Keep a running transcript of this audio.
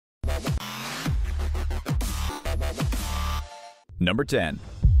Number 10.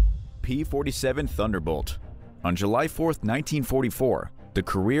 P-47 Thunderbolt. On July 4, 1944, the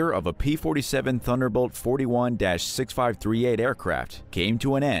career of a P-47 Thunderbolt 41-6538 aircraft came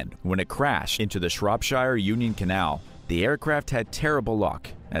to an end when it crashed into the Shropshire Union Canal. The aircraft had terrible luck,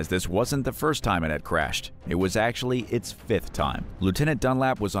 as this wasn't the first time it had crashed. It was actually its fifth time. Lieutenant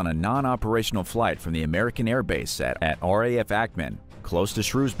Dunlap was on a non-operational flight from the American Air Base at RAF Ackman, close to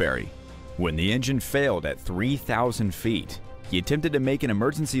Shrewsbury, when the engine failed at 3,000 feet. He attempted to make an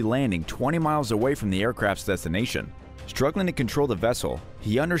emergency landing 20 miles away from the aircraft's destination. Struggling to control the vessel,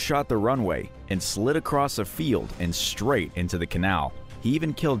 he undershot the runway and slid across a field and straight into the canal. He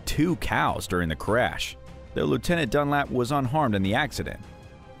even killed 2 cows during the crash, though Lieutenant Dunlap was unharmed in the accident.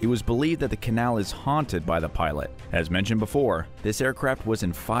 It was believed that the canal is haunted by the pilot. As mentioned before, this aircraft was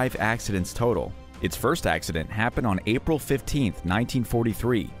in 5 accidents total. Its first accident happened on April 15,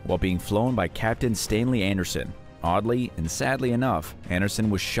 1943, while being flown by Captain Stanley Anderson. Oddly and sadly enough, Anderson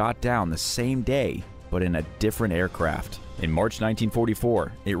was shot down the same day, but in a different aircraft. In March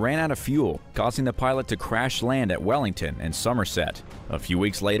 1944, it ran out of fuel, causing the pilot to crash land at Wellington and Somerset. A few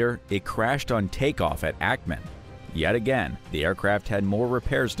weeks later, it crashed on takeoff at Ackman. Yet again, the aircraft had more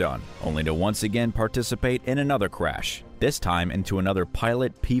repairs done, only to once again participate in another crash, this time into another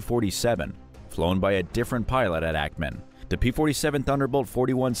Pilot P-47, flown by a different pilot at Ackman. The P-47 Thunderbolt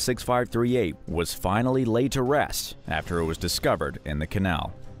 41-6538 was finally laid to rest after it was discovered in the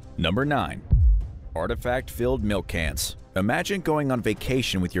canal. Number 9. Artifact-filled milk cans. Imagine going on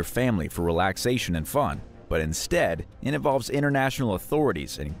vacation with your family for relaxation and fun, but instead, it involves international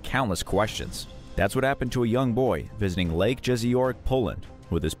authorities and countless questions. That's what happened to a young boy visiting Lake Jeziorek, Poland,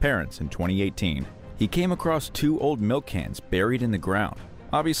 with his parents in 2018. He came across 2 old milk cans buried in the ground.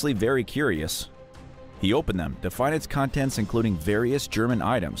 Obviously very curious, he opened them to find its contents including various German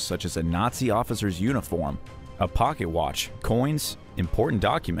items such as a Nazi officer's uniform, a pocket watch, coins, important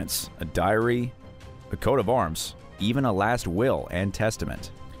documents, a diary, a coat of arms, even a last will and testament.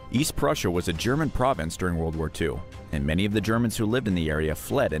 East Prussia was a German province during World War II, and many of the Germans who lived in the area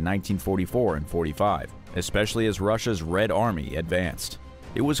fled in 1944 and 45, especially as Russia's Red Army advanced.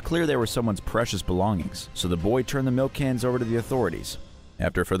 It was clear they were someone's precious belongings, so the boy turned the milk cans over to the authorities.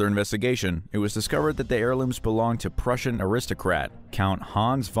 After further investigation, it was discovered that the heirlooms belonged to Prussian aristocrat Count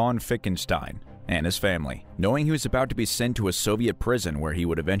Hans von Fickenstein and his family. Knowing he was about to be sent to a Soviet prison where he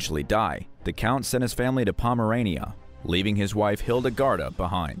would eventually die, the Count sent his family to Pomerania, leaving his wife Hildegarda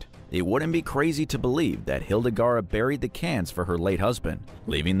behind. It wouldn't be crazy to believe that Hildegarda buried the cans for her late husband,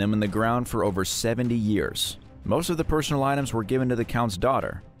 leaving them in the ground for over 70 years. Most of the personal items were given to the Count's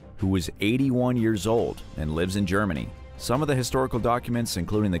daughter, who was 81 years old and lives in Germany. Some of the historical documents,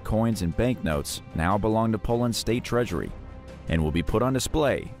 including the coins and banknotes, now belong to Poland's state treasury and will be put on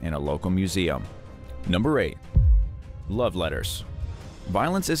display in a local museum. Number 8. Love letters.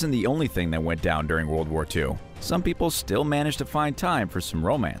 Violence isn't the only thing that went down during World War II. Some people still managed to find time for some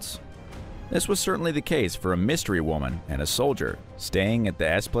romance. This was certainly the case for a mystery woman and a soldier staying at the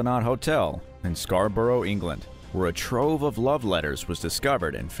Esplanade Hotel in Scarborough, England, where a trove of love letters was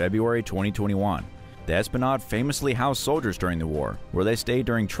discovered in February 2021. The Esplanade famously housed soldiers during the war, where they stayed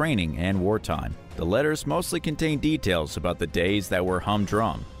during training and wartime. The letters mostly contained details about the days that were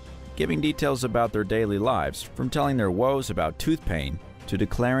humdrum, giving details about their daily lives, from telling their woes about tooth pain to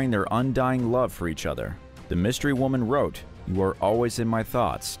declaring their undying love for each other. The mystery woman wrote, "You are always in my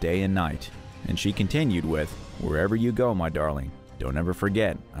thoughts, day and night." And she continued with, "Wherever you go, my darling, don't ever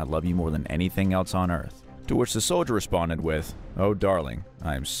forget I love you more than anything else on earth." To which the soldier responded with, "Oh darling,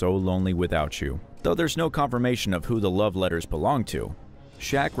 I am so lonely without you." Though there's no confirmation of who the love letters belong to,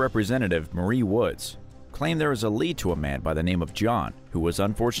 SHAC representative Marie Woods claimed there was a lead to a man by the name of John, who was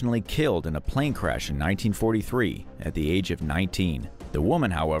unfortunately killed in a plane crash in 1943 at the age of 19. The woman,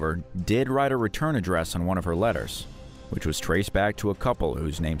 however, did write a return address on one of her letters, which was traced back to a couple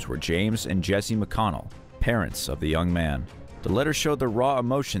whose names were James and Jessie McConnell, parents of the young man. The letter showed the raw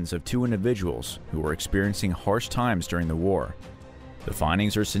emotions of 2 individuals who were experiencing harsh times during the war. The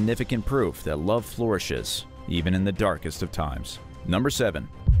findings are significant proof that love flourishes, even in the darkest of times. Number 7.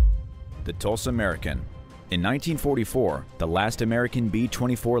 The Tulsa American. In 1944, the last American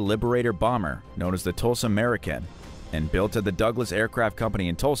B-24 Liberator bomber, known as the Tulsa American, and built at the Douglas Aircraft Company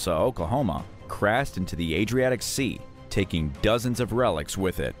in Tulsa, Oklahoma, crashed into the Adriatic Sea, taking dozens of relics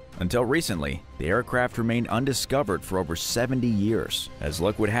with it. Until recently, the aircraft remained undiscovered for over 70 years. As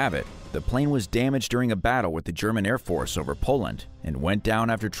luck would have it, the plane was damaged during a battle with the German Air Force over Poland and went down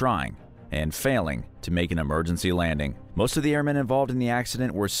after trying and failing to make an emergency landing. Most of the airmen involved in the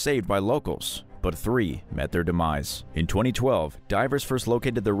accident were saved by locals, but 3 met their demise. In 2012, divers first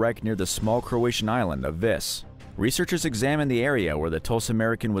located the wreck near the small Croatian island of Vis, Researchers examined the area where the Tulsa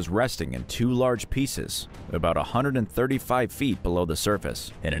American was resting in two large pieces, about 135 feet below the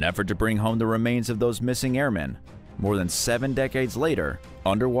surface, in an effort to bring home the remains of those missing airmen. More than 7 decades later,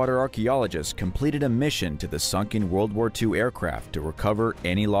 underwater archaeologists completed a mission to the sunken World War II aircraft to recover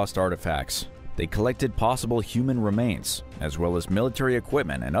any lost artifacts. They collected possible human remains, as well as military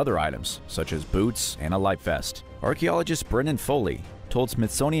equipment and other items, such as boots and a life vest. Archaeologist Brendan Foley told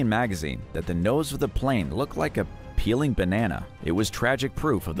Smithsonian Magazine that the nose of the plane looked like a peeling banana. It was tragic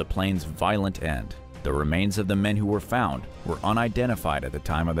proof of the plane's violent end. The remains of the men who were found were unidentified at the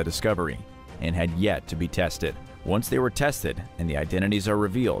time of the discovery and had yet to be tested. Once they were tested and the identities are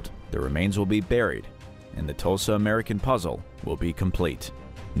revealed, the remains will be buried and the Tulsa American puzzle will be complete.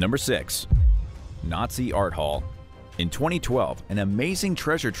 Number 6. Nazi Art Hall. In 2012, an amazing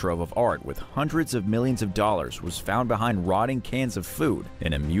treasure trove of art with hundreds of millions of dollars was found behind rotting cans of food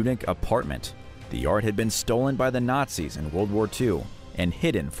in a Munich apartment. The art had been stolen by the Nazis in World War II and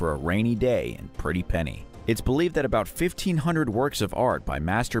hidden for a rainy day and pretty penny. It's believed that about 1,500 works of art by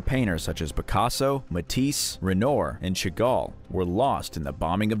master painters such as Picasso, Matisse, Renoir, and Chagall were lost in the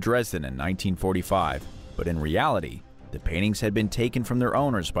bombing of Dresden in 1945, but in reality, the paintings had been taken from their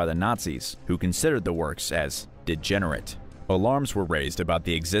owners by the Nazis, who considered the works as degenerate. Alarms were raised about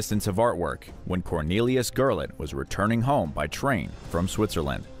the existence of artwork when Cornelius Gurlitt was returning home by train from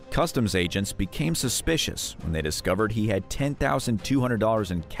Switzerland. Customs agents became suspicious when they discovered he had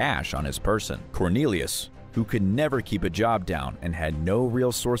 $10,200 in cash on his person. Cornelius, who could never keep a job down and had no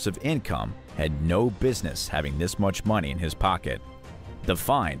real source of income, had no business having this much money in his pocket. The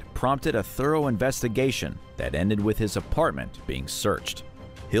find prompted a thorough investigation that ended with his apartment being searched.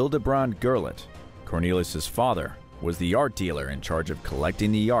 Hildebrand Gurlitt, Cornelius' father, was the art dealer in charge of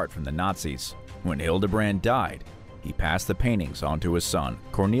collecting the art from the Nazis. When Hildebrand died, he passed the paintings on to his son.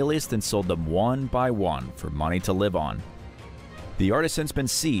 Cornelius then sold them one by one for money to live on. The art has since been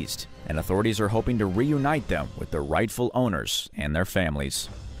seized, and authorities are hoping to reunite them with their rightful owners and their families.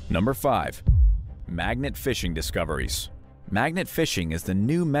 Number 5. Magnet fishing discoveries. Magnet fishing is the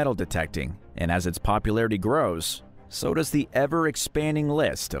new metal detecting, and as its popularity grows, so does the ever-expanding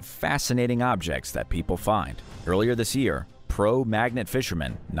list of fascinating objects that people find. Earlier this year, pro magnet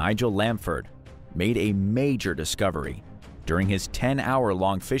fisherman Nigel Lamford made a major discovery. During his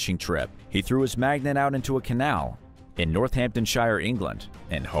 10-hour-long fishing trip, he threw his magnet out into a canal in Northamptonshire, England,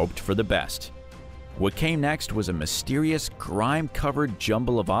 and hoped for the best. What came next was a mysterious, grime-covered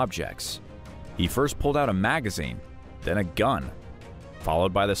jumble of objects. He first pulled out a magazine, then a gun,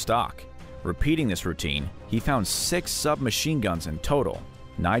 followed by the stock. Repeating this routine, he found 6 submachine guns in total.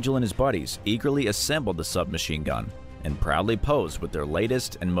 Nigel and his buddies eagerly assembled the submachine gun and proudly posed with their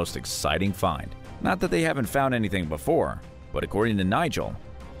latest and most exciting find. Not that they haven't found anything before, but according to Nigel,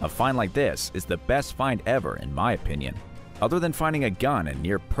 a find like this is the best find ever in my opinion. Other than finding a gun in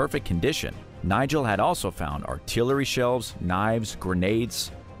near perfect condition, Nigel had also found artillery shells, knives,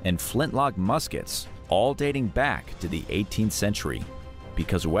 grenades, and flintlock muskets, all dating back to the 18th century.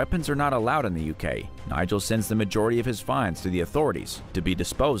 Because weapons are not allowed in the UK, Nigel sends the majority of his finds to the authorities to be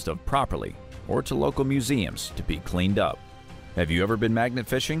disposed of properly, or to local museums to be cleaned up. Have you ever been magnet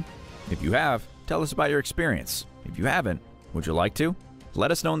fishing? If you have, tell us about your experience. If you haven't, would you like to?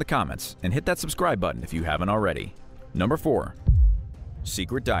 Let us know in the comments, and hit that subscribe button if you haven't already. Number 4.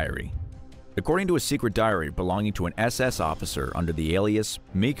 Secret Diary. According to a secret diary belonging to an SS officer under the alias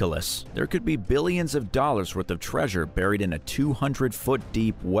Mikolas, there could be billions of dollars worth of treasure buried in a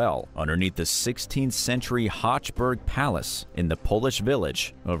 200-foot-deep well underneath the 16th century Hochberg Palace in the Polish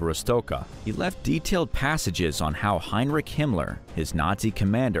village of Roztoka. He left detailed passages on how Heinrich Himmler, his Nazi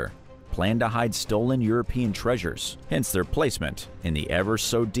commander, planned to hide stolen European treasures, hence their placement in the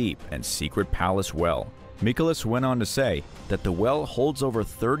ever-so-deep and secret palace well. Mikolas went on to say that the well holds over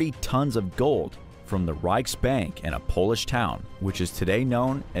 30 tons of gold from the Reichsbank in a Polish town, which is today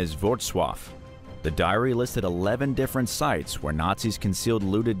known as Wrocław. The diary listed 11 different sites where Nazis concealed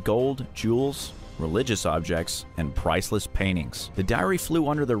looted gold, jewels, religious objects, and priceless paintings. The diary flew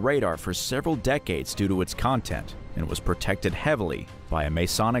under the radar for several decades due to its content and was protected heavily by a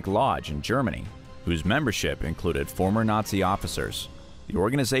Masonic lodge in Germany, whose membership included former Nazi officers. The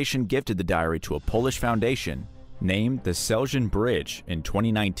organization gifted the diary to a Polish foundation named the Selzin Bridge in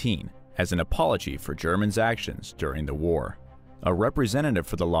 2019 as an apology for Germans' actions during the war. A representative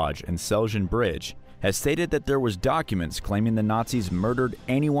for the lodge in Selzin Bridge has stated that there was documents claiming the Nazis murdered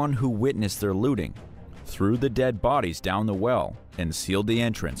anyone who witnessed their looting, threw the dead bodies down the well, and sealed the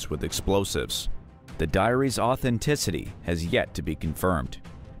entrance with explosives. The diary's authenticity has yet to be confirmed.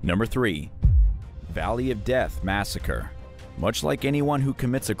 Number 3. Valley of Death Massacre. Much like anyone who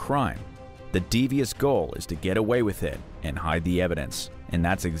commits a crime, The devious goal is to get away with it and hide the evidence. And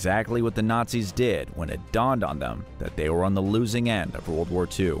that's exactly what the Nazis did when it dawned on them that they were on the losing end of World War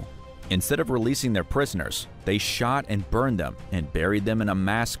II. Instead of releasing their prisoners, they shot and burned them and buried them in a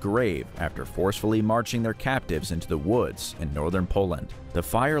mass grave after forcefully marching their captives into the woods in northern Poland. The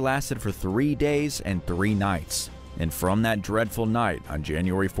fire lasted for 3 days and 3 nights. And from that dreadful night on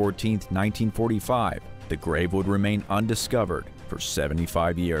January 14, 1945, the grave would remain undiscovered for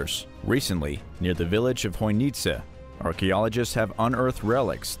 75 years. Recently, near the village of Chojnice, archaeologists have unearthed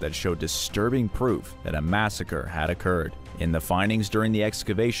relics that show disturbing proof that a massacre had occurred. In the findings during the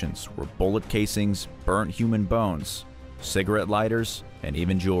excavations were bullet casings, burnt human bones, cigarette lighters, and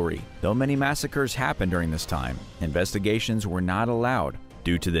even jewelry. Though many massacres happened during this time, investigations were not allowed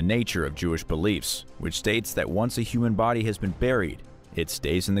due to the nature of Jewish beliefs, which states that once a human body has been buried, it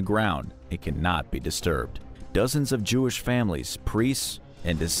stays in the ground. It cannot be disturbed. Dozens of Jewish families, priests,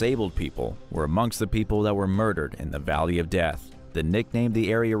 and disabled people were amongst the people that were murdered in the Valley of Death, the nickname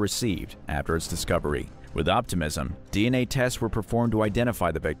the area received after its discovery. With optimism, DNA tests were performed to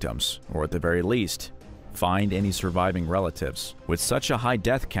identify the victims, or at the very least, find any surviving relatives. With such a high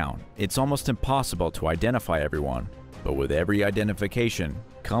death count, it's almost impossible to identify everyone. But with every identification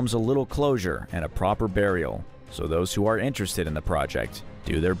comes a little closure and a proper burial, so those who are interested in the project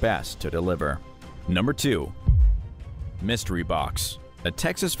do their best to deliver. Number 2. Mystery Box. A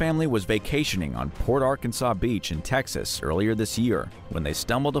Texas family was vacationing on Port Arkansas Beach in Texas earlier this year when they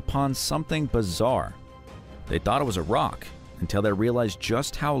stumbled upon something bizarre. They thought it was a rock until they realized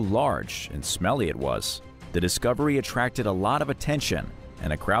just how large and smelly it was. The discovery attracted a lot of attention,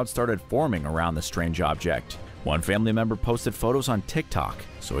 and a crowd started forming around the strange object. One family member posted photos on TikTok,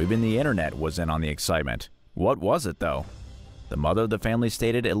 so even the internet was in on the excitement. What was it, though? The mother of the family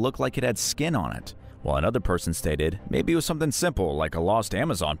stated it looked like it had skin on it, while another person stated maybe it was something simple like a lost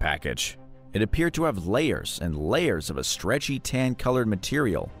Amazon package. It appeared to have layers and layers of a stretchy tan-colored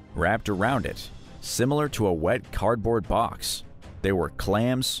material wrapped around it, similar to a wet cardboard box. There were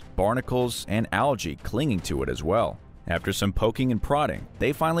clams, barnacles, and algae clinging to it as well. After some poking and prodding,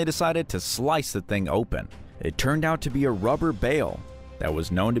 they finally decided to slice the thing open. It turned out to be a rubber bale that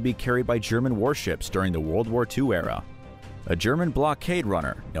was known to be carried by German warships during the World War II era. A German blockade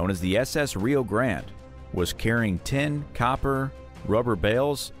runner known as the SS Rio Grande was carrying tin, copper, rubber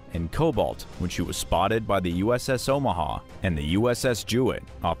bales, and cobalt when she was spotted by the USS Omaha and the USS Jewett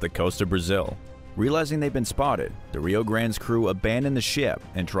off the coast of Brazil. Realizing they'd been spotted, the Rio Grande's crew abandoned the ship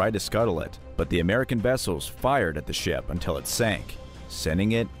and tried to scuttle it, but the American vessels fired at the ship until it sank,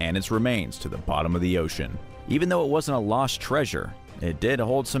 sending it and its remains to the bottom of the ocean. Even though it wasn't a lost treasure, it did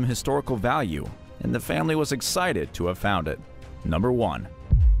hold some historical value, and the family was excited to have found it. Number 1.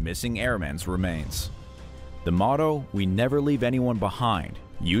 Missing Airmen's Remains. The motto, "We never leave anyone behind,"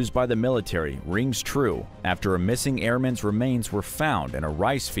 used by the military rings true after a missing airman's remains were found in a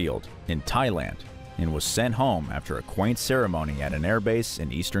rice field in Thailand and was sent home after a quaint ceremony at an airbase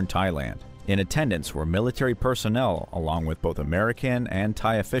in eastern Thailand. In attendance were military personnel along with both American and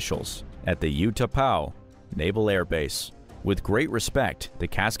Thai officials at the U Ta Pao Naval Air Base. With great respect, the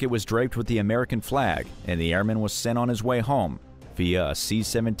casket was draped with the American flag and the airman was sent on his way home via a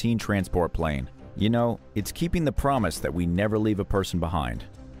C-17 transport plane. You know, it's keeping the promise that we never leave a person behind.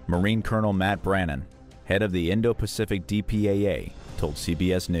 Marine Colonel Matt Brannon, head of the Indo-Pacific DPAA, told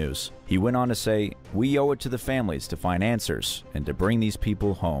CBS News. He went on to say, "We owe it to the families to find answers and to bring these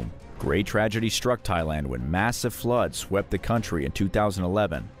people home." Great tragedy struck Thailand when massive floods swept the country in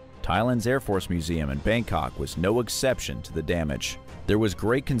 2011. Thailand's Air Force Museum in Bangkok was no exception to the damage. There was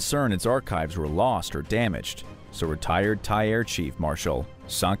great concern its archives were lost or damaged, so retired Thai Air Chief Marshal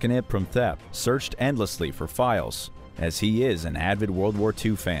Songkhanip Promthep searched endlessly for files, as he is an avid World War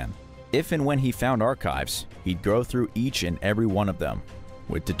II fan. If and when he found archives, he'd go through each and every one of them.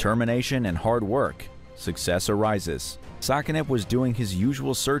 With determination and hard work, success arises. Songkhanip was doing his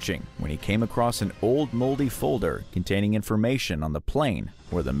usual searching when he came across an old moldy folder containing information on the plane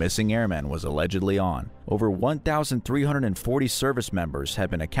where the missing airman was allegedly on. Over 1,340 service members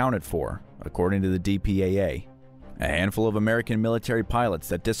have been accounted for, according to the DPAA. A handful of American military pilots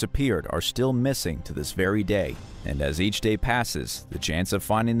that disappeared are still missing to this very day, and as each day passes, the chance of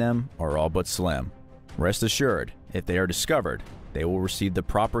finding them are all but slim. Rest assured, if they are discovered, they will receive the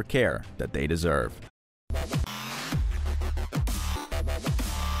proper care that they deserve.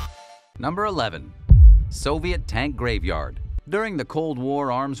 Number 11. Soviet Tank Graveyard. During the Cold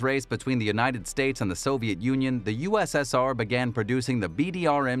War arms race between the United States and the Soviet Union, the USSR began producing the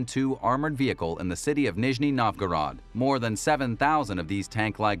BDR-M2 armored vehicle in the city of Nizhny Novgorod. More than 7,000 of these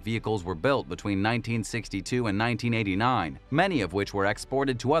tank-like vehicles were built between 1962 and 1989, many of which were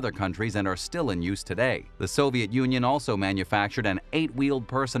exported to other countries and are still in use today. The Soviet Union also manufactured an 8-wheeled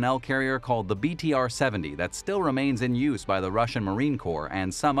personnel carrier called the BTR-70 that still remains in use by the Russian Marine Corps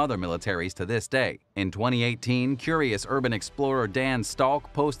and some other militaries to this day. In 2018, curious urban explorer Dan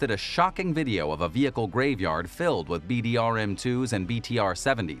Stalk posted a shocking video of a vehicle graveyard filled with BDR-M2s and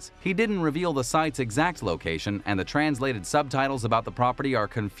BTR-70s. He didn't reveal the site's exact location, and the translated subtitles about the property are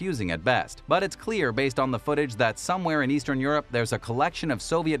confusing at best, but it's clear based on the footage that somewhere in Eastern Europe there's a collection of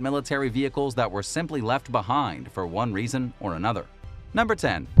Soviet military vehicles that were simply left behind for one reason or another. Number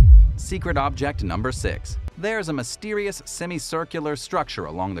 10. Secret object number 6. There's a mysterious semicircular structure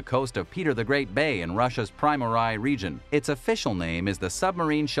along the coast of Peter the Great Bay in Russia's Primorye region. Its official name is the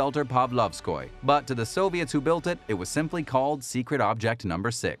Submarine Shelter Pavlovskoy, but to the Soviets who built it, it was simply called Secret Object Number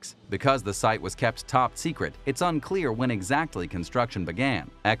 6. Because the site was kept top secret, it's unclear when exactly construction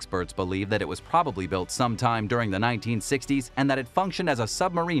began. Experts believe that it was probably built sometime during the 1960s and that it functioned as a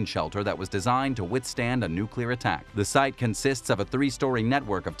submarine shelter that was designed to withstand a nuclear attack. The site consists of a 3-story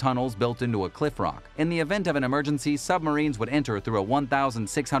network of tunnels built into a cliff rock. In the event of an emergency, submarines would enter through a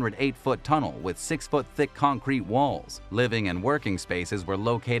 1,608-foot tunnel with 6-foot thick concrete walls. Living and working spaces were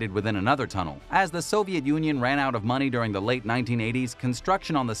located within another tunnel. As the Soviet Union ran out of money during the late 1980s,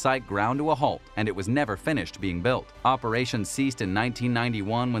 construction on the site ground to a halt, and it was never finished being built. Operations ceased in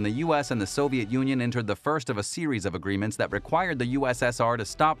 1991 when the US and the Soviet Union entered the first of a series of agreements that required the USSR to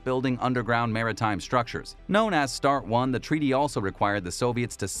stop building underground maritime structures. Known as START 1, the treaty also required the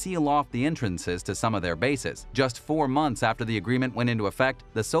Soviets to seal off the entrances to some of their bases. Just 4 months after the agreement went into effect,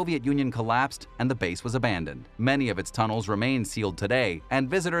 the Soviet Union collapsed and the base was abandoned. Many of its tunnels remain sealed today, and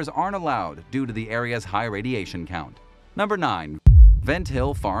visitors aren't allowed due to the area's high radiation count. Number 9. Vent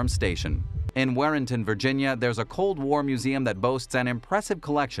Hill Farm Station. In Warrenton, Virginia, there's a Cold War museum that boasts an impressive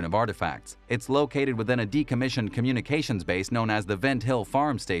collection of artifacts. It's located within a decommissioned communications base known as the Vent Hill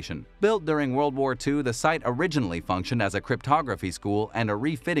Farm Station. Built during World War II, the site originally functioned as a cryptography school and a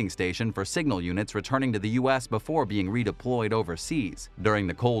refitting station for signal units returning to the U.S. before being redeployed overseas. During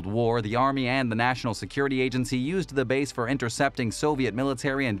the Cold War, the Army and the National Security Agency used the base for intercepting Soviet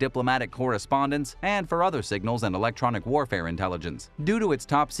military and diplomatic correspondence and for other signals and electronic warfare intelligence. Due to its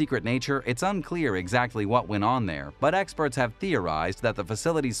top-secret nature, it's unclear exactly what went on there, but experts have theorized that the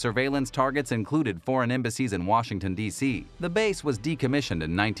facility's surveillance targets included foreign embassies in Washington, D.C. The base was decommissioned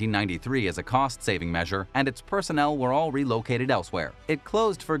in 1993 as a cost-saving measure, and its personnel were all relocated elsewhere. It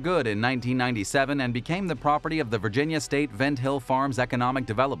closed for good in 1997 and became the property of the Virginia State Vent Hill Farms Economic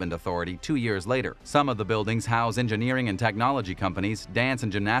Development Authority 2 years later. Some of the buildings house engineering and technology companies, dance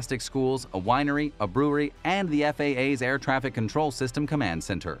and gymnastics schools, a winery, a brewery, and the FAA's Air Traffic Control System Command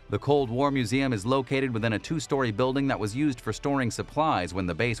Center. The Cold War Museum is located within a 2-story building that was used for storing supplies when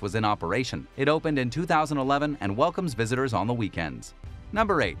the base was in operation. It opened in 2011 and welcomes visitors on the weekends.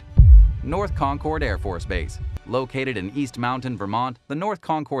 Number 8. North Concord Air Force Base. Located in East Mountain, Vermont, the North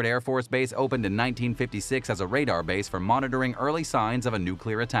Concord Air Force Base opened in 1956 as a radar base for monitoring early signs of a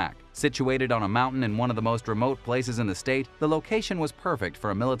nuclear attack. Situated on a mountain in one of the most remote places in the state, the location was perfect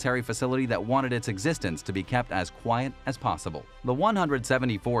for a military facility that wanted its existence to be kept as quiet as possible. The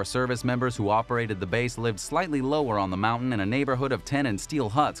 174 service members who operated the base lived slightly lower on the mountain in a neighborhood of tin and steel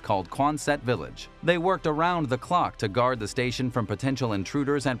huts called Quonset Village. They worked around the clock to guard the station from potential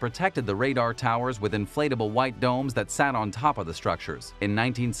intruders and protected the radar towers with inflatable white domes that sat on top of the structures. In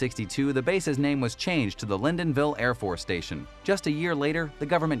 1962, the base's name was changed to the Lyndonville Air Force Station. Just a year later, the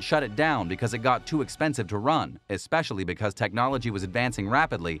government shut it down because it got too expensive to run, especially because technology was advancing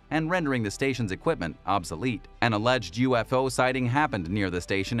rapidly and rendering the station's equipment obsolete. An alleged UFO sighting happened near the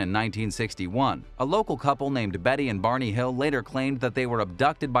station in 1961. A local couple named Betty and Barney Hill later claimed that they were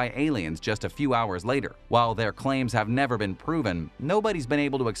abducted by aliens just a few hours later. While their claims have never been proven, nobody's been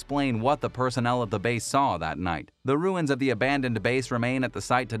able to explain what the personnel of the base saw that night. The ruins of the abandoned base remain at the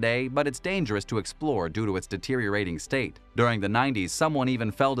site today, but it's dangerous to explore due to its deteriorating state. During the 90s, someone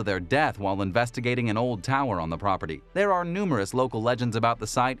even fell to their death while investigating an old tower on the property. There are numerous local legends about the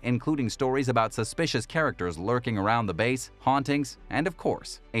site, including stories about suspicious characters lurking around the base, hauntings, and of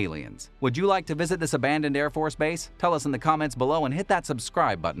course, aliens. Would you like to visit this abandoned Air Force base? Tell us in the comments below and hit that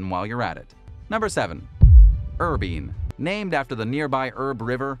subscribe button while you're at it. Number 7. Urbine. Named after the nearby Urb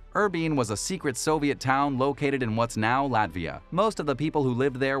River, Urbine was a secret Soviet town located in what's now Latvia. Most of the people who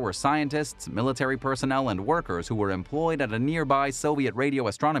lived there were scientists, military personnel, and workers who were employed at a nearby Soviet radio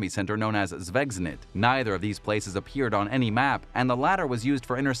astronomy center known as Zvezdanit. Neither of these places appeared on any map, and the latter was used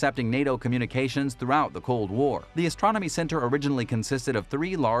for intercepting NATO communications throughout the Cold War. The astronomy center originally consisted of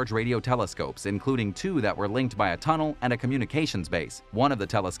 3 large radio telescopes, including 2 that were linked by a tunnel and a communications base. One of the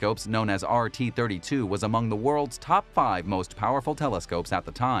telescopes, known as RT-32, was among the world's top 5 most powerful telescopes at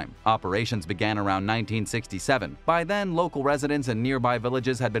the time. Operations began around 1967. By then, local residents in nearby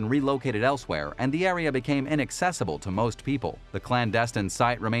villages had been relocated elsewhere, and the area became inaccessible to most people. The clandestine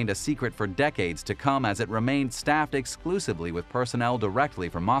site remained a secret for decades to come as it remained staffed exclusively with personnel directly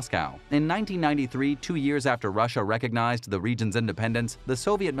from Moscow. In 1993, 2 years after Russia recognized the region's independence, the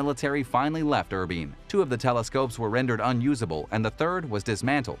Soviet military finally left Urbine. 2 of the telescopes were rendered unusable, and the third was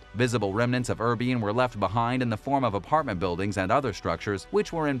dismantled. Visible remnants of Urbine were left behind in the form of apartment buildings and other structures,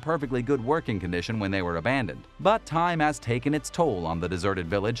 which were in perfectly good working condition when they were abandoned. But time has taken its toll on the deserted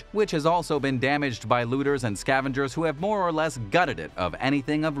village, which has also been damaged by looters and scavengers who have more or less gutted it of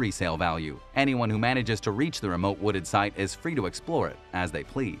anything of resale value. Anyone who manages to reach the remote wooded site is free to explore it as they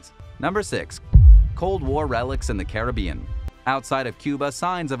please. Number 6. Cold War relics in the Caribbean. Outside of Cuba,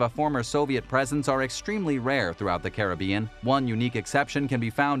 signs of a former Soviet presence are extremely rare throughout the Caribbean. One unique exception can be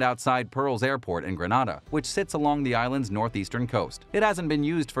found outside Pearls Airport in Grenada, which sits along the island's northeastern coast. It hasn't been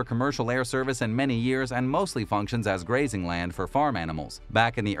used for commercial air service in many years and mostly functions as grazing land for farm animals.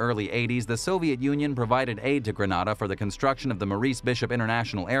 Back in the early 80s, the Soviet Union provided aid to Grenada for the construction of the Maurice Bishop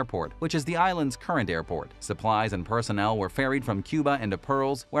International Airport, which is the island's current airport. Supplies and personnel were ferried from Cuba into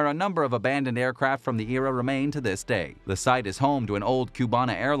Pearls, where a number of abandoned aircraft from the era remain to this day. The site is home to an old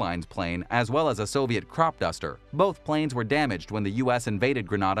Cubana Airlines plane as well as a Soviet crop duster. Both planes were damaged when the U.S. invaded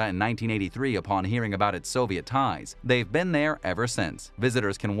Grenada in 1983 upon hearing about its Soviet ties. They've been there ever since.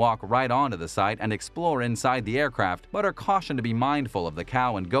 Visitors can walk right onto the site and explore inside the aircraft, but are cautioned to be mindful of the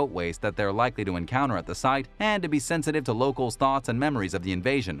cow and goat waste that they're likely to encounter at the site and to be sensitive to locals' thoughts and memories of the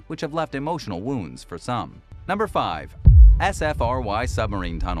invasion, which have left emotional wounds for some. Number 5. SFRY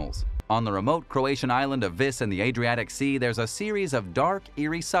submarine tunnels. On the remote Croatian island of Vis in the Adriatic Sea, there's a series of dark,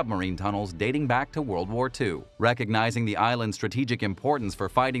 eerie submarine tunnels dating back to World War II. Recognizing the island's strategic importance for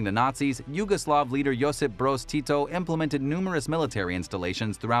fighting the Nazis, Yugoslav leader Josip Broz Tito implemented numerous military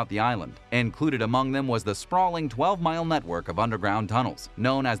installations throughout the island. Included among them was the sprawling 12-mile network of underground tunnels.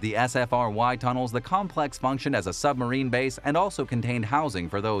 Known as the SFRY tunnels, the complex functioned as a submarine base and also contained housing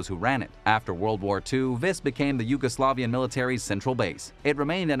for those who ran it. After World War II, Vis became the Yugoslavian military's central base. It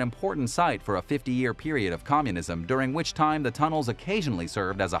remained an important site for a 50-year period of communism, during which time the tunnels occasionally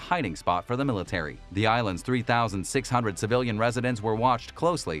served as a hiding spot for the military. The island's 3,600 civilian residents were watched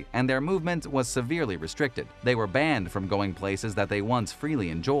closely, and their movement was severely restricted. They were banned from going places that they once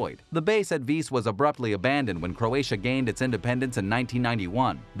freely enjoyed. The base at Vis was abruptly abandoned when Croatia gained its independence in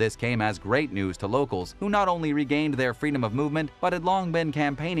 1991. This came as great news to locals, who not only regained their freedom of movement, but had long been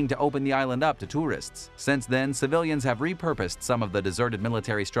campaigning to open the island up to tourists. Since then, civilians have repurposed some of the deserted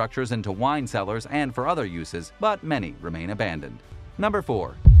military structures into wine cellars and for other uses, but many remain abandoned. Number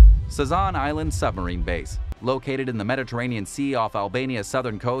 4. Sazan Island Submarine Base. Located in the Mediterranean Sea off Albania's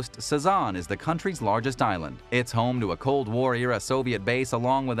southern coast, Sazan is the country's largest island. It's home to a Cold War-era Soviet base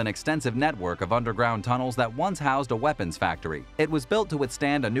along with an extensive network of underground tunnels that once housed a weapons factory. It was built to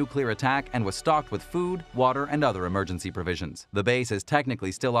withstand a nuclear attack and was stocked with food, water, and other emergency provisions. The base is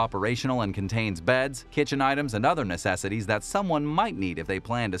technically still operational and contains beds, kitchen items, and other necessities that someone might need if they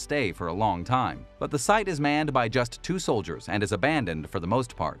plan to stay for a long time. But the site is manned by just 2 soldiers and is abandoned for the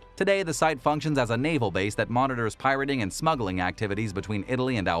most part. Today, the site functions as a naval base that monitors pirating and smuggling activities between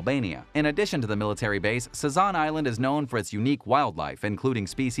Italy and Albania. In addition to the military base, Sazan Island is known for its unique wildlife, including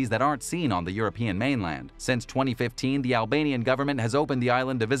species that aren't seen on the European mainland. Since 2015, the Albanian government has opened the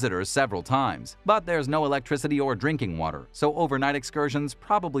island to visitors several times, but there's no electricity or drinking water, so overnight excursions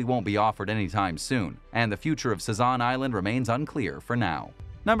probably won't be offered anytime soon, and the future of Sazan Island remains unclear for now.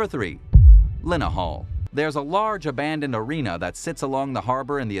 Number 3. Linnahall. There's a large abandoned arena that sits along the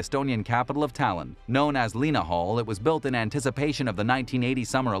harbor in the Estonian capital of Tallinn. Known as Linnahall, it was built in anticipation of the 1980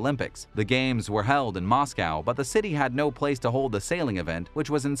 Summer Olympics. The games were held in Moscow, but the city had no place to hold the sailing event, which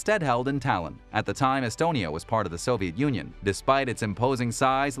was instead held in Tallinn. At the time, Estonia was part of the Soviet Union. Despite its imposing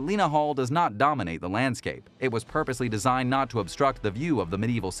size, Linnahall does not dominate the landscape. It was purposely designed not to obstruct the view of the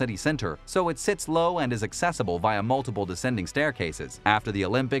medieval city center, so it sits low and is accessible via multiple descending staircases. After the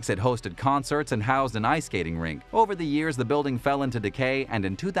Olympics, it hosted concerts and housed an ice ice skating rink. Over the years, the building fell into decay, and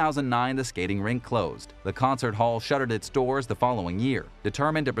in 2009, the skating rink closed. The concert hall shuttered its doors the following year.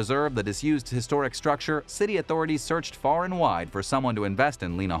 Determined to preserve the disused historic structure, city authorities searched far and wide for someone to invest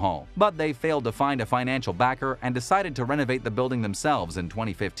in Lena Hall. But they failed to find a financial backer and decided to renovate the building themselves in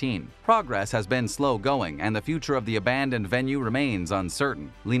 2015. Progress has been slow going, and the future of the abandoned venue remains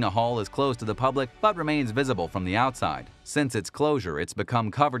uncertain. Lena Hall is closed to the public but remains visible from the outside. Since its closure, it's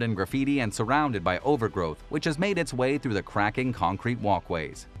become covered in graffiti and surrounded by overgrowth, which has made its way through the cracking concrete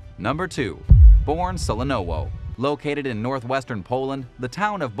walkways. Number 2. Born Solanowo. Located in northwestern Poland, the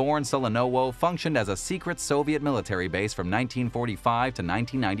town of Born Solanowo functioned as a secret Soviet military base from 1945 to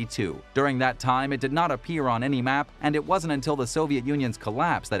 1992. During that time, it did not appear on any map, and it wasn't until the Soviet Union's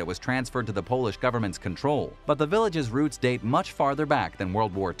collapse that it was transferred to the Polish government's control. But the village's roots date much farther back than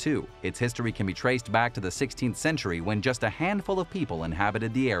World War II. Its history can be traced back to the 16th century when just a handful of people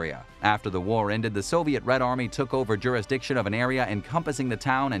inhabited the area. After the war ended, the Soviet Red Army took over jurisdiction of an area encompassing the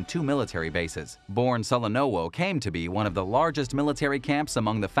town and 2 military bases. Born Solanowo came to be one of the largest military camps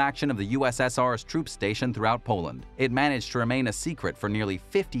among the faction of the USSR's troops stationed throughout Poland. It managed to remain a secret for nearly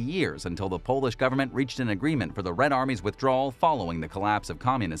 50 years until the Polish government reached an agreement for the Red Army's withdrawal following the collapse of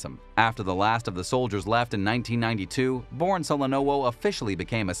communism. After the last of the soldiers left in 1992, Born Solanowo officially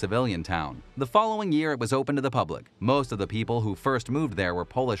became a civilian town. The following year, it was open to the public. Most of the people who first moved there were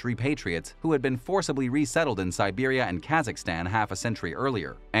Polish repatriates who had been forcibly resettled in Siberia and Kazakhstan half a century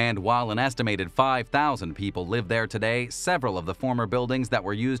earlier. And while an estimated 5,000 people live there today, several of the former buildings that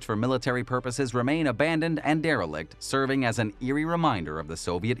were used for military purposes remain abandoned and derelict, serving as an eerie reminder of the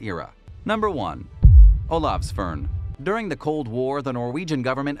Soviet era. Number 1. Olavsfjorden. During the Cold War, the Norwegian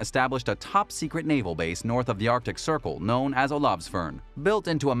government established a top-secret naval base north of the Arctic Circle known as Olavsfjorden. Built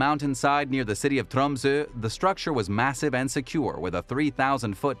into a mountainside near the city of Tromsø, the structure was massive and secure with a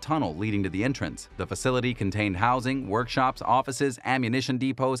 3,000-foot tunnel leading to the entrance. The facility contained housing, workshops, offices, ammunition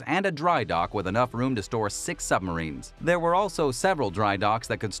depots, and a dry dock with enough room to store 6 submarines. There were also several dry docks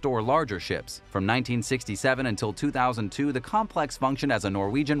that could store larger ships. From 1967 until 2002, the complex functioned as a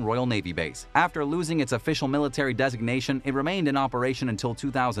Norwegian Royal Navy base. After losing its official military designation, it remained in operation until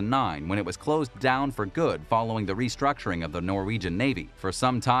 2009, when it was closed down for good following the restructuring of the Norwegian Navy. For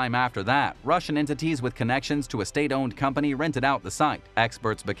some time after that, Russian entities with connections to a state-owned company rented out the site.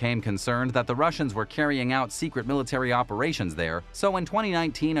 Experts became concerned that the Russians were carrying out secret military operations there, so in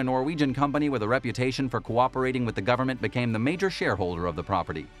 2019, a Norwegian company with a reputation for cooperating with the government became the major shareholder of the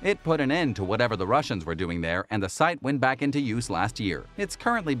property. It put an end to whatever the Russians were doing there, and the site went back into use last year. It's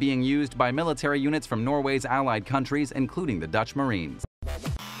currently being used by military units from Norway's allied countries, including the Dutch Marines.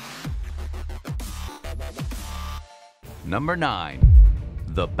 Number 9.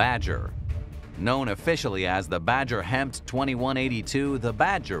 The Badger. Known officially as the Badger Hempt 2182, the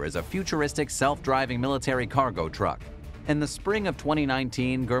Badger is a futuristic self-driving military cargo truck. In the spring of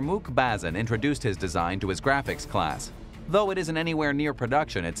 2019, Gurmukh Bazin introduced his design to his graphics class. Though it isn't anywhere near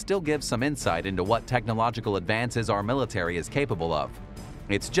production, it still gives some insight into what technological advances our military is capable of.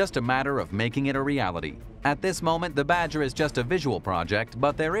 It's just a matter of making it a reality. At this moment, the Badger is just a visual project,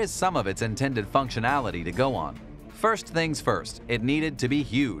 but there is some of its intended functionality to go on. First things first, it needed to be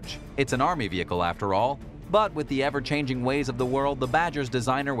huge. It's an army vehicle after all. But with the ever-changing ways of the world, the Badger's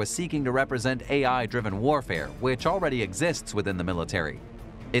designer was seeking to represent AI-driven warfare, which already exists within the military.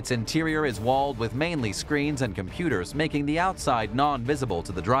 Its interior is walled with mainly screens and computers, making the outside non-visible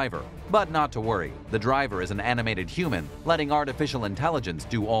to the driver. But not to worry, the driver is an animated human, letting artificial intelligence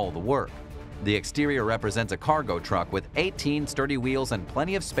do all the work. The exterior represents a cargo truck with 18 sturdy wheels and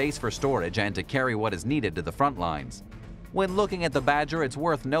plenty of space for storage and to carry what is needed to the front lines. When looking at the Badger, it's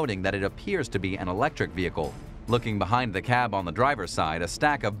worth noting that it appears to be an electric vehicle. Looking behind the cab on the driver's side, a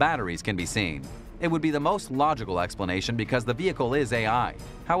stack of batteries can be seen. It would be the most logical explanation because the vehicle is AI.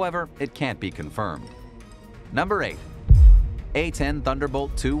 However, it can't be confirmed. Number 8. A-10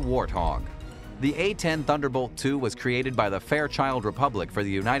 Thunderbolt II Warthog. The A-10 Thunderbolt II was created by the Fairchild Republic for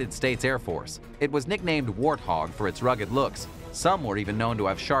the United States Air Force. It was nicknamed Warthog for its rugged looks. Some were even known to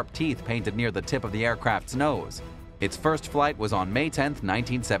have sharp teeth painted near the tip of the aircraft's nose. Its first flight was on May 10,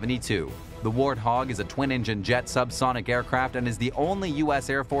 1972. The Warthog is a twin-engine jet subsonic aircraft and is the only U.S.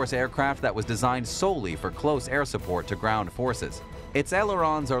 Air Force aircraft that was designed solely for close air support to ground forces. Its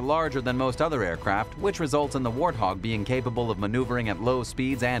ailerons are larger than most other aircraft, which results in the Warthog being capable of maneuvering at low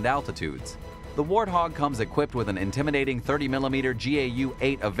speeds and altitudes. The Warthog comes equipped with an intimidating 30mm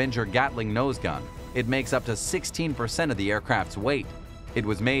GAU-8 Avenger Gatling nose gun. It makes up to 16% of the aircraft's weight. It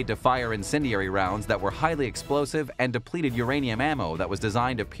was made to fire incendiary rounds that were highly explosive and depleted uranium ammo that was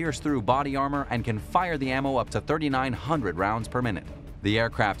designed to pierce through body armor and can fire the ammo up to 3,900 rounds per minute. The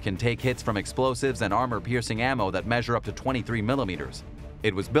aircraft can take hits from explosives and armor-piercing ammo that measure up to 23 millimeters.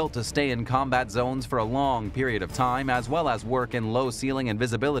 It was built to stay in combat zones for a long period of time, as well as work in low ceiling and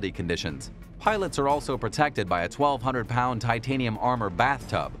visibility conditions. Pilots are also protected by a 1,200-pound titanium armor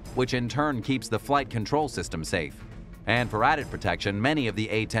bathtub, which in turn keeps the flight control system safe. And for added protection, many of the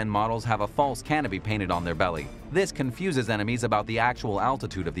A-10 models have a false canopy painted on their belly. This confuses enemies about the actual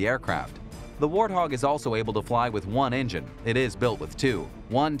altitude of the aircraft. The Warthog is also able to fly with one engine. It is built with two,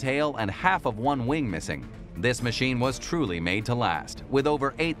 one tail and half of one wing missing. This machine was truly made to last. With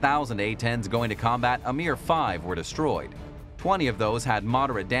over 8,000 A-10s going to combat, a mere 5 were destroyed. 20 of those had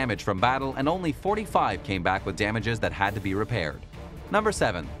moderate damage from battle, and only 45 came back with damages that had to be repaired. Number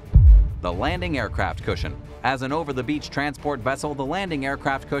 7. The Landing Aircraft Cushion. As an over-the-beach transport vessel, the Landing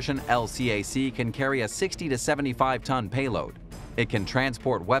Aircraft Cushion LCAC can carry a 60 to 75-ton payload. It can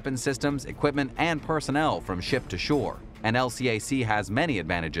transport weapon systems, equipment, and personnel from ship to shore. And LCAC has many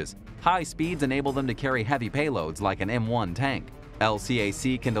advantages. High speeds enable them to carry heavy payloads like an M1 tank.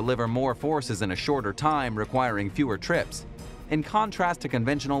 LCAC can deliver more forces in a shorter time, requiring fewer trips. In contrast to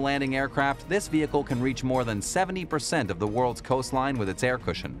conventional landing aircraft, this vehicle can reach more than 70% of the world's coastline with its air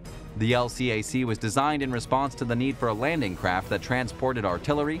cushion. The LCAC was designed in response to the need for a landing craft that transported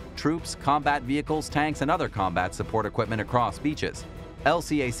artillery, troops, combat vehicles, tanks, and other combat support equipment across beaches.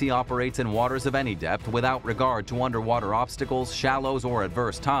 LCAC operates in waters of any depth without regard to underwater obstacles, shallows, or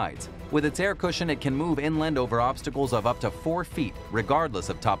adverse tides. With its air cushion, it can move inland over obstacles of up to 4 feet, regardless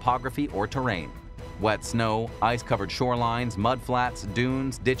of topography or terrain. Wet snow, ice-covered shorelines, mudflats,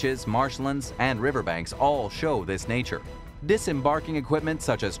 dunes, ditches, marshlands, and riverbanks all show this nature. Disembarking equipment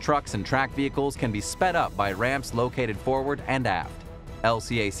such as trucks and track vehicles can be sped up by ramps located forward and aft.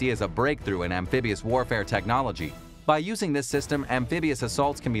 LCAC is a breakthrough in amphibious warfare technology. By using this system, amphibious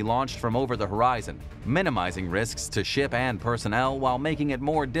assaults can be launched from over the horizon, minimizing risks to ship and personnel while making it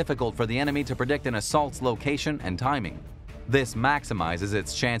more difficult for the enemy to predict an assault's location and timing. This maximizes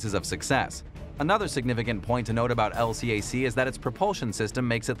its chances of success. Another significant point to note about LCAC is that its propulsion system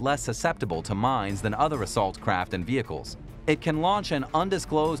makes it less susceptible to mines than other assault craft and vehicles. It can launch an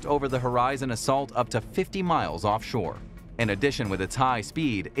undisclosed over-the-horizon assault up to 50 miles offshore. In addition, with its high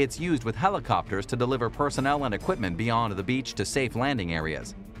speed, it's used with helicopters to deliver personnel and equipment beyond the beach to safe landing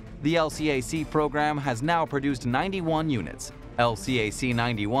areas. The LCAC program has now produced 91 units.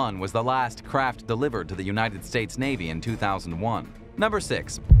 LCAC-91 was the last craft delivered to the United States Navy in 2001. Number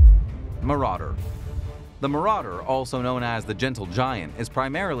 6. Marauder. The Marauder, also known as the Gentle Giant, is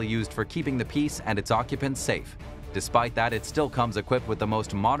primarily used for keeping the peace and its occupants safe. Despite that, it still comes equipped with the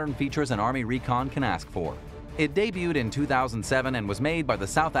most modern features an Army recon can ask for. It debuted in 2007 and was made by the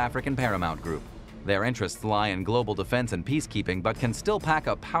South African Paramount Group. Their interests lie in global defense and peacekeeping, but can still pack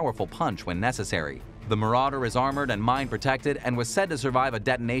a powerful punch when necessary. The Marauder is armored and mine-protected and was said to survive a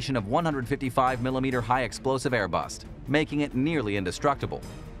detonation of 155mm high-explosive air bust, making it nearly indestructible.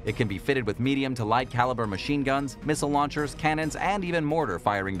 It can be fitted with medium to light caliber machine guns, missile launchers, cannons, and even mortar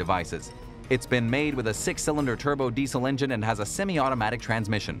firing devices. It's been made with a 6-cylinder turbo diesel engine and has a semi-automatic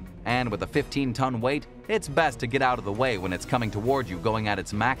transmission. And with a 15-ton weight, it's best to get out of the way when it's coming toward you going at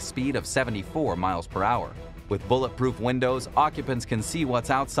its max speed of 74 miles per hour. With bulletproof windows, occupants can see what's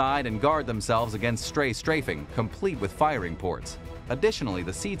outside and guard themselves against stray strafing, complete with firing ports. Additionally,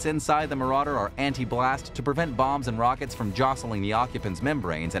 the seats inside the Marauder are anti-blast to prevent bombs and rockets from jostling the occupant's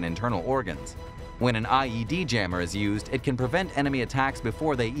membranes and internal organs. When an IED jammer is used, it can prevent enemy attacks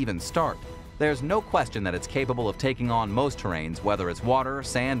before they even start. There's no question that it's capable of taking on most terrains, whether it's water,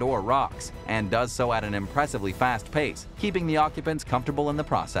 sand, or rocks, and does so at an impressively fast pace, keeping the occupants comfortable in the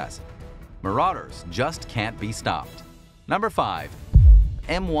process. Marauders just can't be stopped. Number 5.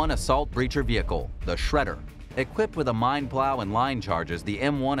 M1 Assault Breacher Vehicle, the Shredder. Equipped with a mine plow and line charges, the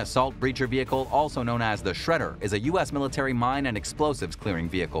M1 Assault Breacher Vehicle, also known as the Shredder, is a U.S. military mine and explosives clearing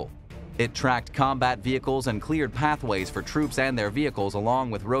vehicle. It tracked combat vehicles and cleared pathways for troops and their vehicles along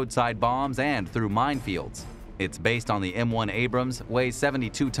with roadside bombs and through minefields. It's based on the M1 Abrams, weighs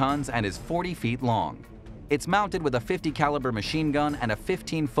 72 tons, and is 40 feet long. It's mounted with a 50 caliber machine gun and a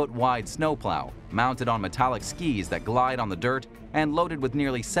 15-foot wide snowplow, mounted on metallic skis that glide on the dirt, and loaded with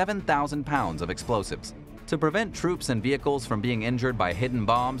nearly 7,000 pounds of explosives. To prevent troops and vehicles from being injured by hidden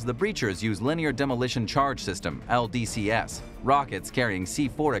bombs, the breachers use Linear Demolition Charge System, LDCS, rockets carrying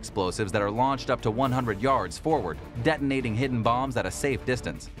C4 explosives that are launched up to 100 yards forward, detonating hidden bombs at a safe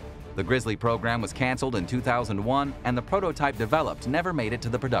distance. The Grizzly program was canceled in 2001, and the prototype developed never made it to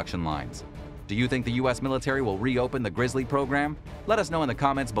the production lines. Do you think the U.S. military will reopen the Grizzly program? Let us know in the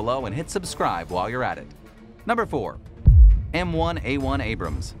comments below and hit subscribe while you're at it. Number 4. M1A1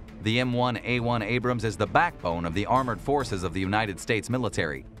 Abrams. The M1A1 Abrams is the backbone of the armored forces of the United States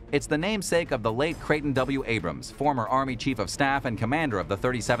military. It's the namesake of the late Creighton W. Abrams, former Army Chief of Staff and commander of the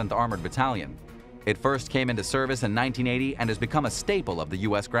 37th Armored Battalion. It first came into service in 1980 and has become a staple of the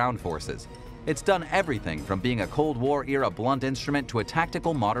U.S. ground forces. It's done everything from being a Cold War-era blunt instrument to a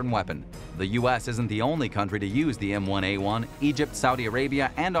tactical modern weapon. The U.S. isn't the only country to use the M1A1. Egypt, Saudi Arabia,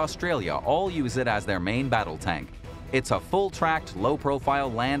 and Australia all use it as their main battle tank. It's a full-tracked, low-profile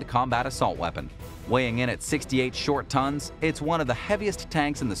land combat assault weapon. Weighing in at 68 short tons, it's one of the heaviest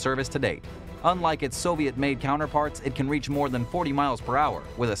tanks in the service to date. Unlike its Soviet-made counterparts, it can reach more than 40 miles per hour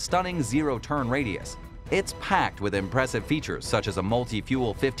with a stunning zero-turn radius. It's packed with impressive features such as a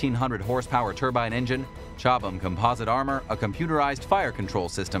multi-fuel 1,500 horsepower turbine engine, Chobham composite armor, a computerized fire control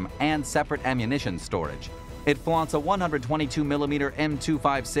system, and separate ammunition storage. It flaunts a 122mm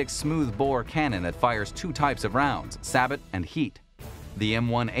M256 smooth-bore cannon that fires two types of rounds, sabot and heat. The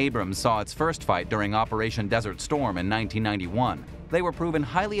M1 Abrams saw its first fight during Operation Desert Storm in 1991. They were proven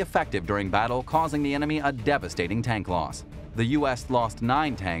highly effective during battle, causing the enemy a devastating tank loss. The U.S. lost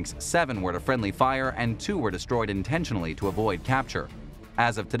 9 tanks, 7 were to friendly fire, and 2 were destroyed intentionally to avoid capture.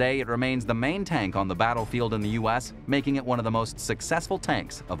 As of today, it remains the main tank on the battlefield in the U.S., making it one of the most successful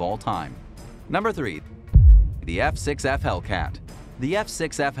tanks of all time. Number 3. The F-6F Hellcat. The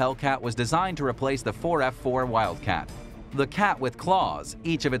F-6F Hellcat was designed to replace the 4F-4 Wildcat. The Cat with claws,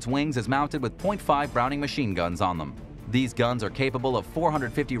 each of its wings is mounted with .5 Browning machine guns on them. These guns are capable of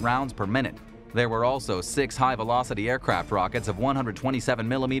 450 rounds per minute. There were also 6 high-velocity aircraft rockets of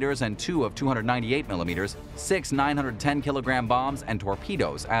 127mm and 2 of 298mm, 6 910-kilogram bombs and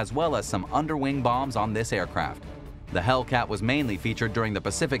torpedoes, as well as some underwing bombs on this aircraft. The Hellcat was mainly featured during the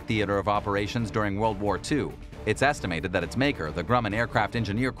Pacific theater of operations during World War II. It's estimated that its maker, the Grumman Aircraft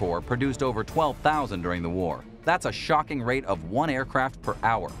Engineer Corps, produced over 12,000 during the war. That's a shocking rate of 1 aircraft per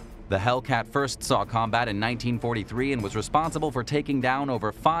hour. The Hellcat first saw combat in 1943 and was responsible for taking down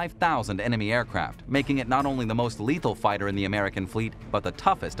over 5,000 enemy aircraft, making it not only the most lethal fighter in the American fleet, but the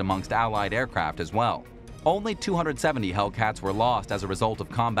toughest amongst Allied aircraft as well. Only 270 Hellcats were lost as a result of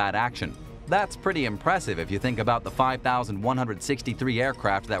combat action. That's pretty impressive if you think about the 5,163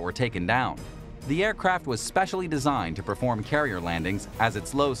 aircraft that were taken down. The aircraft was specially designed to perform carrier landings, as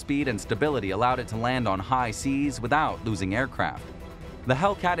its low speed and stability allowed it to land on high seas without losing aircraft. The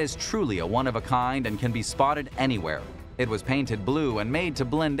Hellcat is truly a one-of-a-kind and can be spotted anywhere. It was painted blue and made to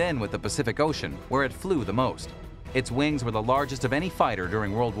blend in with the Pacific Ocean, where it flew the most. Its wings were the largest of any fighter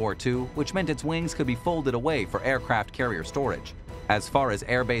during World War II, which meant its wings could be folded away for aircraft carrier storage. As far as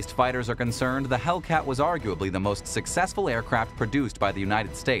air-based fighters are concerned, the Hellcat was arguably the most successful aircraft produced by the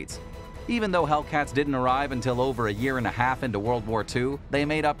United States. Even though Hellcats didn't arrive until over a year and a half into World War II, they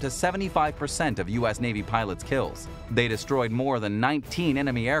made up to 75% of U.S. Navy pilots' kills. They destroyed more than 19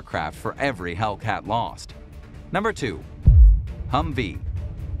 enemy aircraft for every Hellcat lost. Number 2. Humvee.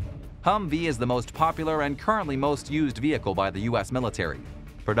 Humvee is the most popular and currently most used vehicle by the U.S. military.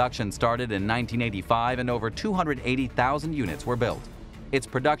 Production started in 1985 and over 280,000 units were built. Its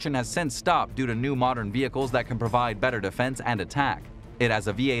production has since stopped due to new modern vehicles that can provide better defense and attack. It has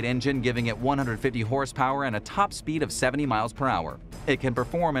a V8 engine giving it 150 horsepower and a top speed of 70 miles per hour. It can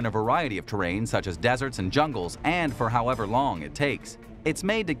perform in a variety of terrains such as deserts and jungles and for however long it takes. It's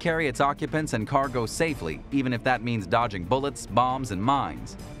made to carry its occupants and cargo safely, even if that means dodging bullets, bombs, and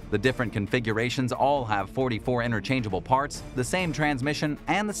mines. The different configurations all have 44 interchangeable parts, the same transmission,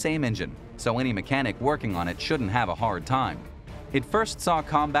 and the same engine, so any mechanic working on it shouldn't have a hard time. It first saw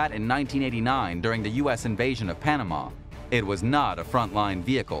combat in 1989 during the U.S. invasion of Panama. It was not a frontline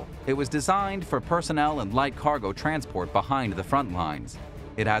vehicle. It was designed for personnel and light cargo transport behind the front lines.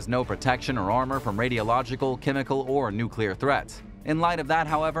 It has no protection or armor from radiological, chemical, or nuclear threats. In light of that,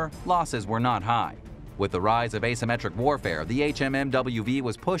 however, losses were not high. With the rise of asymmetric warfare, the HMMWV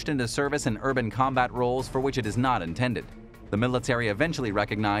was pushed into service in urban combat roles for which it is not intended. The military eventually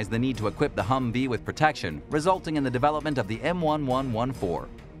recognized the need to equip the Humvee with protection, resulting in the development of the M1114,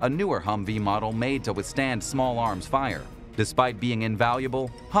 a newer Humvee model made to withstand small arms fire. Despite being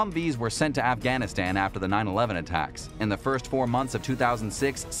invaluable, Humvees were sent to Afghanistan after the 9/11 attacks. In the first 4 months of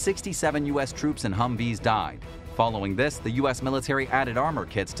 2006, 67 U.S. troops in Humvees died. Following this, the U.S. military added armor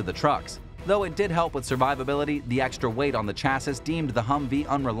kits to the trucks. Though it did help with survivability, the extra weight on the chassis deemed the Humvee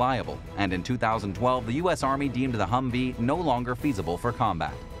unreliable, and in 2012, the U.S. Army deemed the Humvee no longer feasible for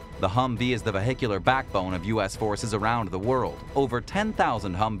combat. The Humvee is the vehicular backbone of U.S. forces around the world. Over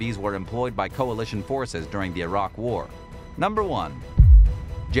 10,000 Humvees were employed by coalition forces during the Iraq War. Number 1.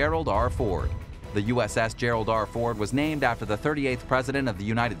 Gerald R. Ford. The USS Gerald R. Ford was named after the 38th President of the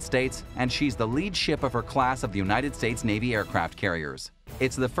United States, and she's the lead ship of her class of the United States Navy aircraft carriers.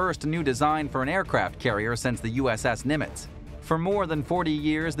 It's the first new design for an aircraft carrier since the USS Nimitz. For more than 40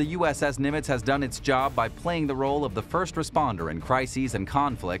 years, the USS Nimitz has done its job by playing the role of the first responder in crises and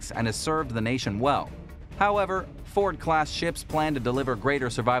conflicts and has served the nation well. However, Ford-class ships plan to deliver greater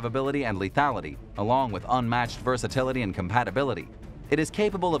survivability and lethality, along with unmatched versatility and compatibility. It is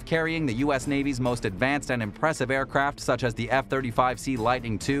capable of carrying the U.S. Navy's most advanced and impressive aircraft such as the F-35C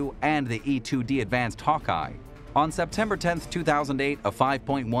Lightning II and the E-2D Advanced Hawkeye. On September 10, 2008, a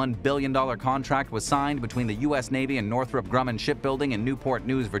 $5.1 billion contract was signed between the U.S. Navy and Northrop Grumman Shipbuilding in Newport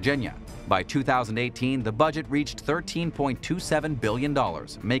News, Virginia. By 2018, the budget reached $13.27 billion,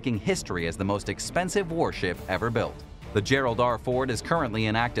 making history as the most expensive warship ever built. The Gerald R. Ford is currently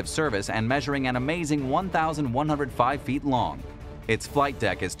in active service and measuring an amazing 1,105 feet long. Its flight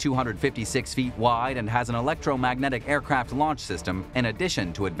deck is 256 feet wide and has an electromagnetic aircraft launch system in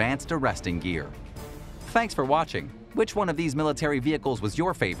addition to advanced arresting gear. Thanks for watching. Which one of these military vehicles was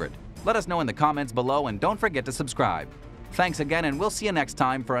your favorite? Let us know in the comments below and don't forget to subscribe. Thanks again, and we'll see you next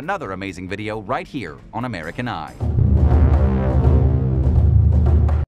time for another amazing video right here on American Eye.